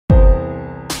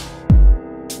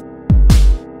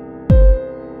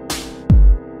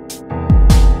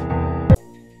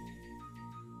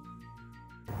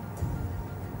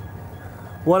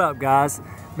What up, guys?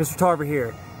 Mr. Tarver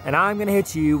here, and I'm going to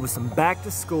hit you with some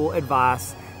back-to-school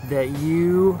advice that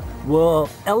you will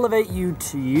elevate you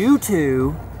to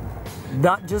U2,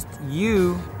 not just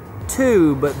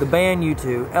U2, but the band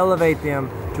U2, elevate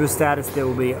them to a status that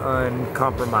will be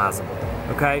uncompromisable,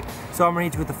 okay? So I'm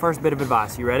going to hit you with the first bit of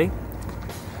advice. You ready?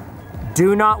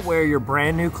 Do not wear your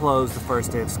brand new clothes the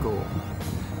first day of school.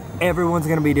 Everyone's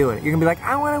gonna be doing it. You're gonna be like,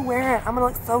 I wanna wear it. I'm gonna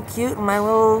look so cute in my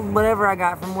little whatever I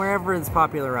got from wherever it's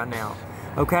popular right now.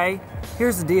 Okay?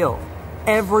 Here's the deal.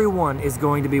 Everyone is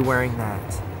going to be wearing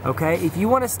that. Okay? If you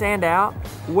wanna stand out,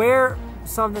 wear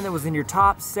something that was in your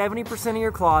top 70% of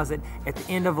your closet at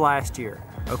the end of last year.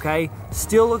 Okay?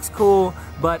 Still looks cool,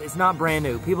 but it's not brand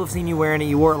new. People have seen you wearing it.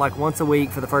 You wore it like once a week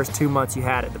for the first 2 months you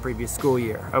had it the previous school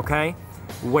year. Okay?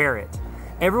 Wear it.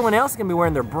 Everyone else is going to be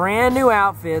wearing their brand new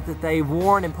outfit that they've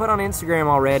worn and put on Instagram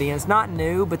already, and it's not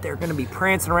new, but they're going to be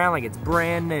prancing around like it's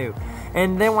brand new.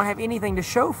 And they won't have anything to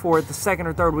show for it the second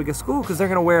or third week of school because they're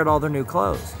going to wear it all their new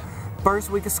clothes. First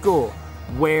week of school,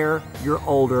 wear your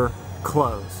older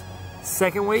clothes.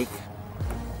 Second week,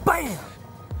 bam!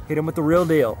 Hit them with the real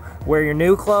deal. Wear your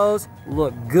new clothes,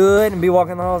 look good, and be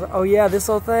walking the halls. Oh yeah, this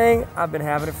little thing, I've been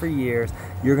having it for years.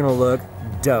 You're going to look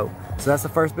dope. So that's the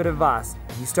first bit of advice.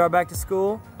 If you start back to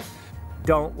school,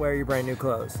 don't wear your brand new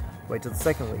clothes. Wait till the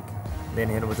second week, then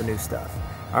hit them with the new stuff.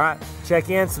 All right,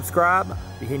 check in, subscribe.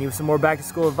 Be hitting you with some more back to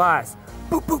school advice.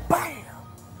 Boop, boop, bam!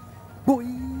 Boy!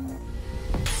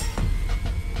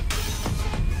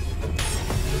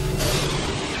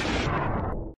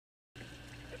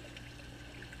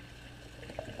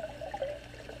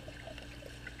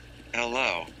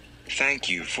 Hello. Thank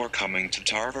you for coming to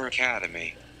Tarver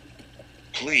Academy.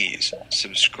 Please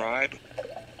subscribe,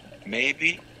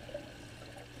 maybe